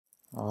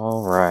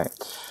All right.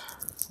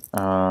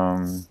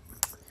 I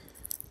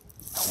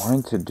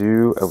wanted to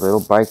do a little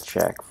bike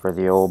check for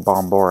the old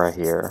Bombora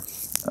here.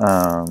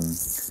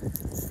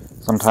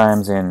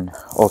 Sometimes in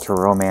ultra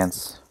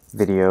romance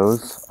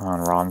videos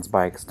on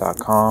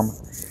ronsbikes.com,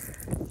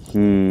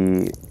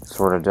 he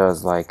sort of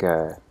does like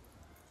a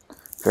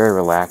very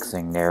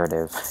relaxing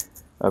narrative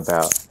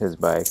about his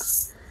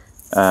bikes,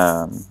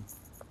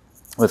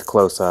 with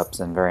close-ups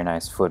and very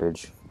nice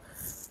footage.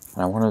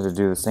 And I wanted to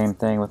do the same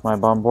thing with my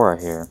Bombora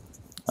here.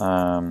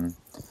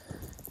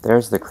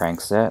 There's the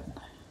crankset.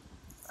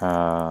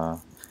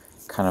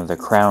 Kind of the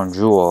crown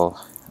jewel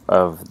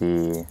of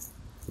the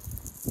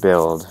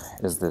build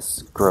is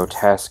this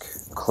grotesque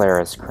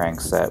Claris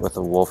crankset with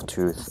a wolf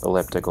tooth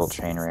elliptical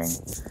chainring.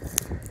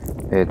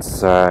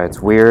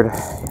 It's weird.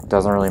 It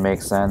doesn't really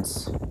make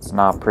sense. It's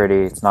not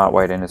pretty. It's not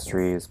White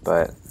Industries,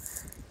 but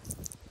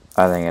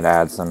I think it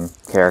adds some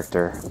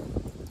character.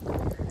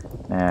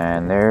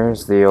 And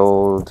there's the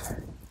old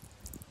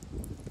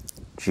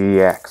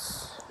GX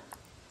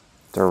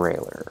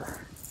derailleur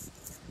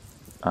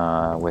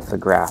with the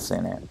grass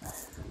in it.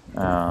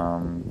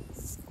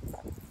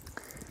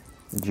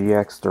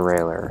 GX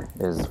derailleur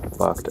is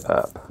fucked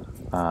up.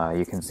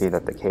 You can see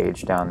that the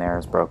cage down there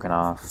is broken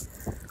off.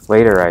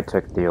 Later I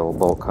took the old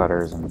bolt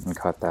cutters and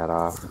cut that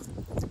off.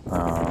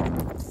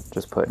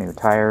 Just put new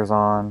tires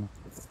on.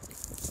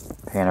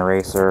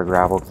 Panaracer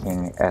Gravel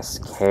King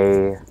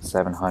SK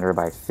 700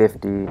 by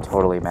 50,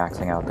 totally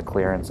maxing out the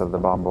clearance of the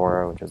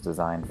Bombora, which is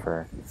designed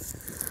for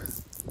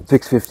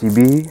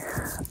 650B.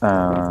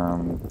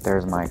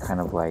 There's my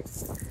kind of like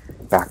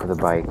back of the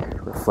bike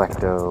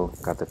reflecto.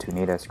 Got the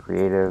Tunitas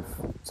Creative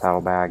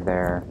saddlebag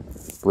there.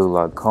 Blue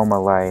Lug Coma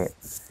light.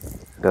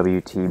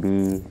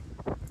 WTB.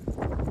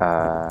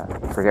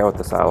 I forget what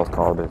the saddle is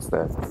called, but it's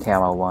the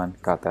camo one.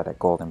 Got that at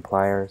Golden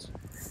Pliers.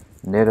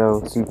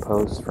 Nitto seat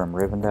post from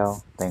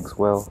Rivendell. Thanks,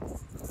 Will.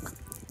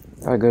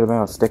 Got a good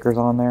amount of stickers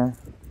on there.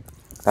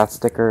 That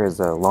sticker is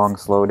a Long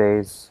Slow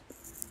Days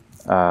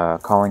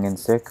calling in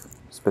sick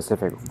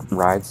specific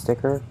ride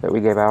sticker that we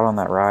gave out on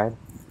that ride.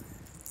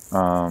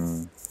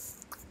 There's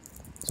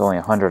only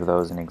 100 of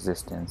those in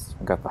existence.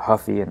 We got the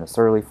Huffy and the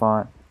Surly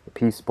font, the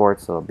P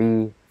Sports little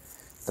B,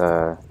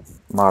 the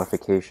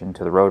modification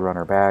to the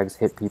Roadrunner bags,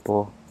 Hit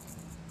People,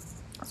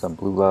 some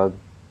Blue Lug,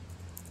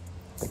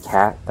 the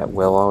cat that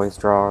Will always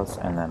draws,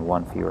 and then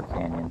One Fewer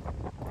Canyon.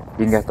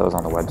 You can get those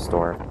on the web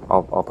store.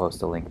 I'll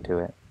post a link to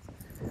it.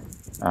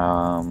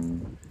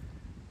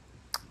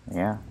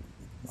 Yeah,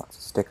 lots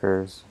of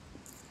stickers.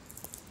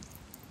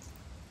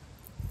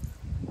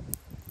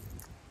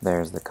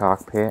 There's the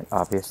cockpit,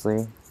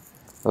 obviously.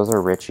 Those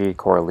are Ritchie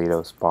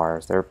Corralito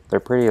spars. They're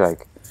pretty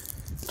like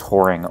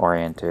touring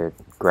oriented,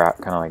 kind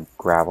of like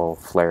gravel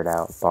flared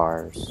out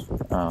bars,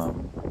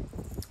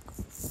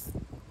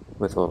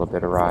 with a little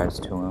bit of rise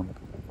to them.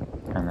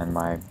 And then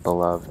my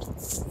beloved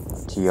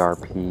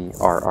TRP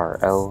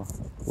RRL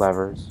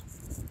levers.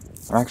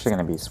 I'm actually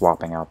going to be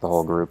swapping out the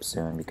whole group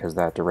soon because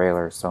that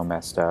derailleur is so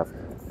messed up.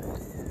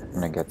 I'm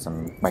going to get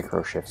some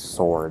microshift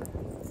sword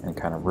and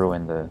kind of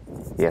ruin the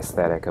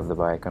aesthetic of the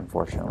bike,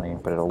 unfortunately,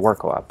 but it'll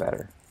work a lot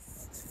better.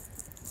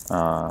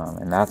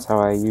 And that's how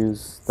I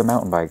use the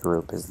mountain bike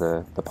group, is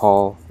the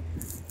Paul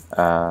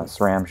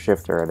SRAM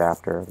shifter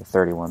adapter, the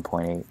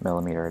 31.8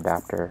 millimeter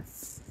adapter.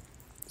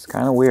 It's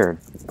kind of weird,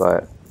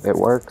 but it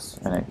works,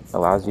 and it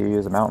allows you to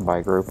use a mountain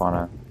bike group on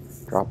a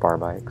drop bar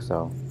bike,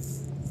 so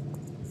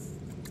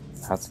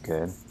that's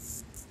good.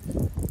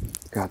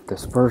 Got the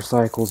Spur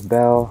Cycles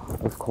bell,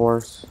 of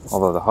course,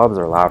 although the hubs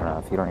are loud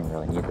enough, you don't even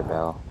really need the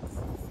bell.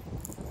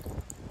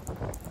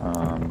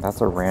 That's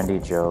a Randy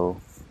Joe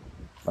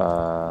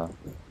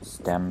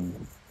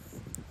stem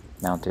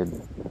mounted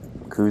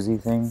koozie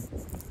thing.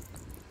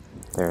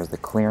 There's the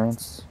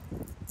clearance,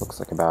 looks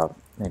like about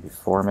maybe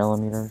 4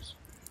 millimeters.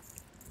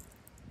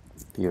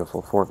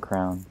 Beautiful fork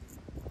crown.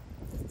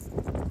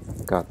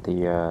 Got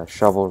the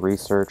Shovel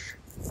Research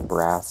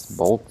brass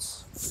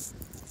bolts,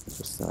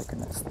 just like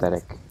an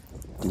aesthetic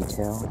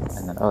detail.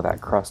 And then, oh,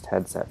 that Crust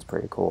headset's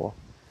pretty cool.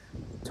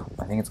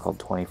 I think it's called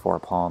 24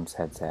 Palms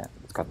headset.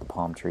 It's got the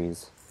palm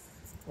trees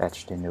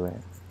etched into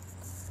it.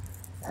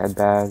 Head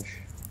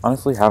badge.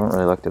 Honestly, haven't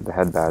really looked at the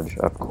head badge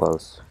up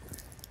close.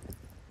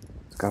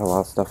 It's got a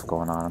lot of stuff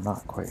going on. I'm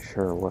not quite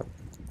sure what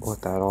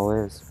that all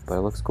is, but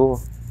it looks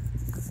cool.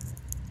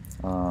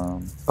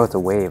 Oh, it's a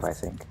wave, I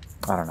think.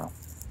 I don't know.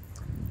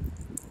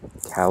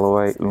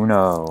 Calloy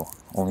Uno,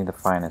 only the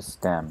finest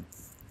stem.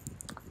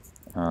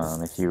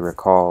 If you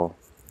recall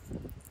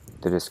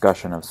the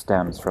discussion of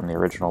stems from the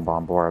original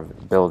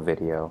Bombora build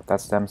video,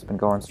 that stem's been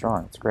going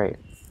strong. It's great.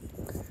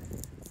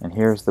 And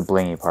here's the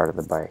blingy part of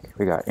the bike.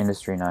 We got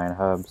Industry 9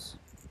 hubs,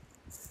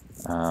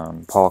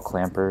 Paul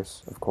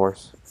clampers, of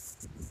course.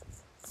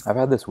 I've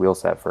had this wheel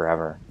set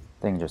forever.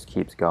 Thing just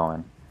keeps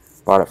going.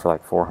 Bought it for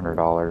like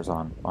 $400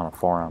 on a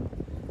forum.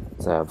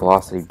 It's a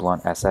Velocity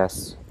Blunt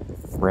SS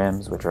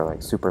rims, which are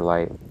like super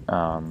light,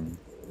 kind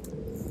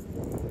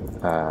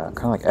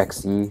of like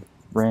XC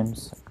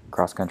rims,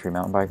 cross-country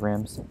mountain bike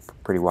rims,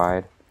 pretty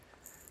wide.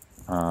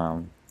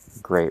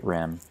 Great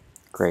rim.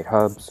 Great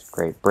hubs,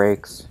 great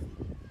brakes,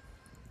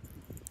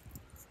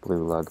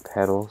 blue lug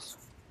pedals.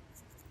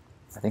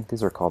 I think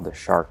these are called the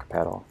shark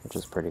pedal, which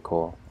is pretty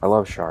cool. I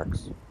love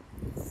sharks.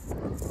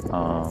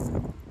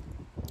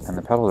 And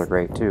the pedals are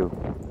great too.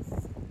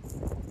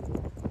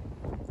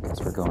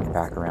 Guess we're going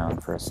back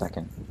around for a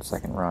second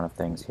run of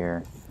things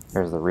here.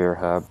 There's the rear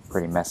hub,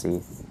 pretty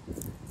messy.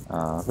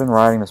 I've been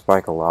riding this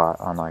bike a lot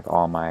on like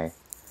all my,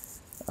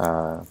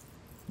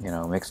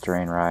 mixed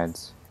terrain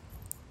rides.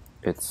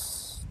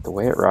 The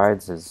way it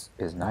rides is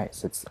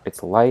nice.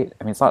 It's light.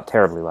 I mean, it's not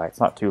terribly light. It's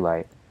not too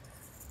light,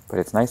 but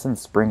it's nice and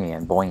springy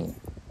and boingy.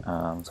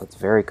 So it's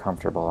very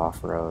comfortable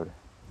off-road.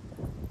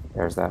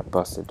 There's that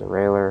busted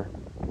derailleur.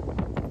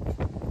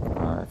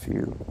 If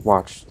you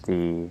watched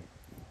the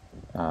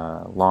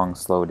Long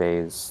Slow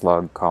Days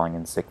Slug Calling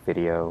in Sick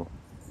video,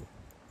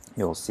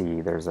 you'll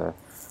see there's a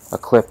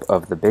clip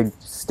of the big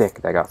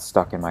stick that got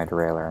stuck in my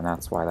derailleur, and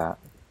that's why that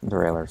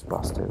derailleur's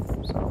busted.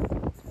 So,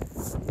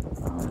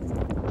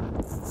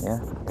 yeah,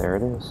 there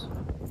it is.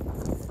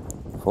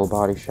 Full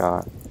body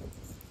shot.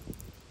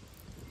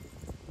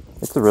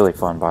 It's a really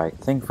fun bike.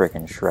 The thing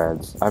freaking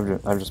shreds.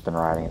 I've just been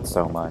riding it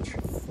so much.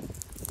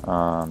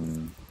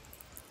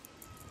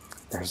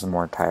 There's some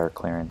more tire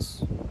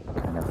clearance.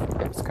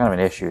 It's kind of an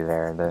issue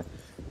there.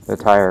 The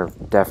tire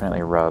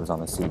definitely rubs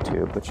on the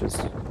C-tube, which is,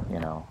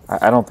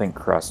 I don't think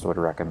Crust would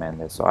recommend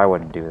this, so I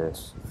wouldn't do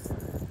this.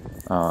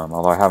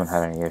 Although I haven't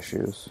had any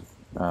issues.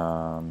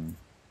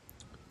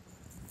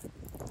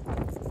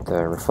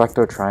 The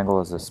Reflecto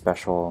Triangle is a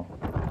special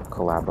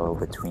collabo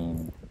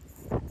between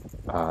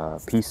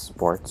Peace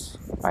Sports,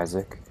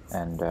 Isaac,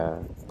 and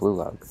Blue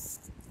Lug.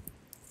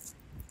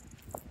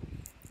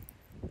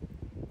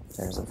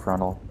 There's a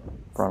frontal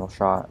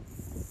shot.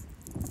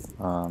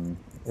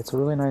 It's a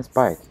really nice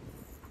bike.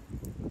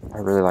 I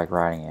really like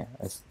riding it.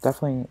 It's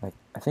definitely, like,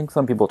 I think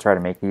some people try to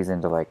make these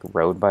into like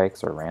road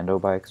bikes or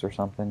rando bikes or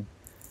something.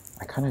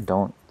 I kind of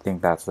don't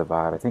think that's the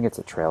vibe. I think it's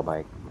a trail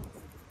bike.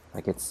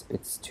 Like it's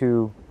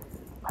too,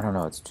 I don't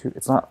know,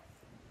 it's not,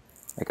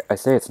 like I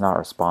say it's not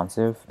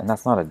responsive, and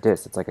that's not a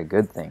diss, it's like a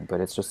good thing,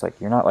 but it's just like,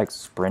 you're not like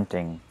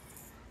sprinting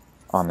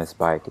on this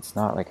bike. It's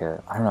not like I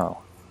don't know,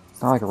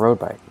 it's not like a road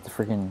bike. It's a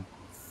freaking,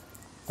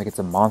 like it's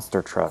a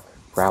monster truck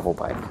gravel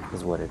bike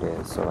is what it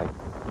is. So like,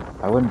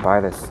 I wouldn't buy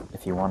this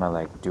if you want to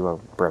like do a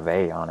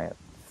brevet on it,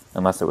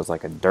 unless it was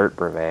like a dirt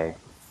brevet.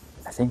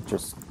 I think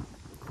just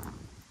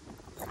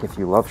like if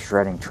you love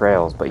shredding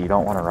trails but you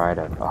don't want to ride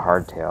a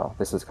hardtail,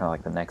 this is kind of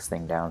like the next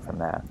thing down from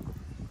that.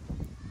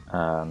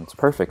 It's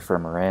perfect for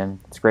Marin.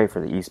 It's great for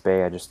the East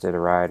Bay. I just did a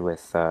ride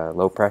with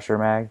Low Pressure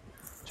Mag.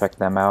 Check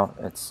them out.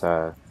 It's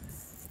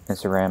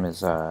Instagram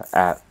is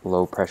at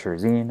Low Pressure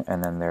Zine,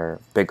 and then their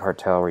Big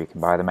Cartel, where you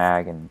can buy the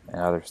mag and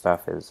other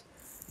stuff, is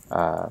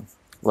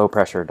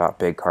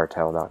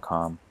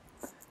lowpressure.bigcartel.com.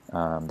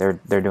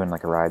 They're doing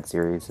like a ride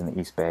series in the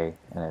East Bay,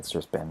 and it's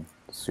just been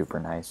super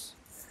nice.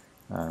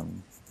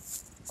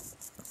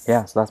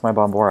 Yeah, so that's my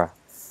Bombora.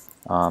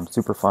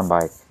 Super fun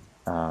bike.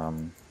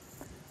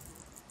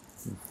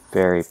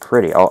 Very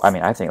pretty. Oh, I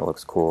mean, I think it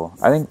looks cool.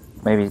 I think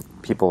maybe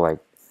people like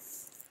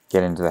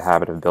get into the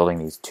habit of building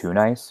these too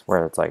nice,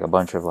 where it's like a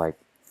bunch of like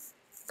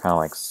kind of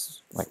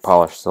like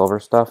polished silver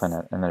stuff,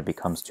 and then it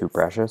becomes too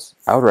precious.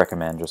 I would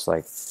recommend just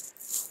like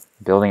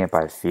building it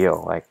by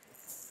feel. Like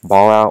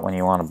ball out when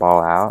you want to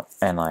ball out,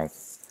 and like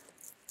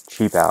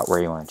cheap out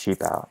where you want to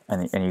cheap out,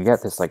 and you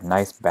get this like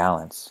nice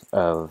balance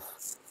of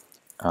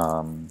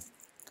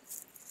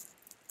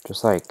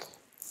just like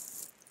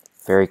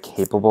very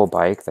capable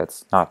bike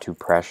that's not too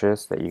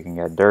precious, that you can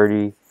get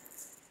dirty,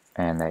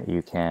 and that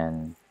you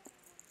can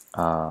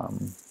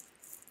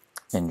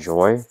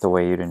enjoy the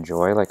way you'd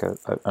enjoy like an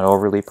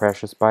overly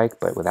precious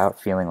bike, but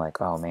without feeling like,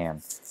 oh man,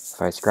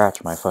 if I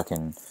scratch my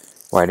fucking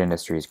White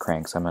Industries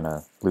cranks, I'm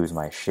gonna lose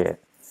my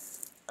shit.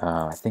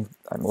 I think,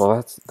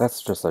 well,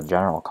 that's just a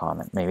general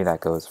comment. Maybe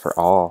that goes for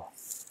all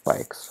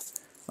bikes.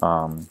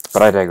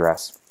 But I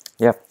digress.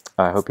 Yep.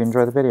 I hope you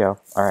enjoy the video.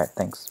 All right.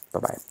 Thanks.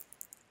 Bye-bye.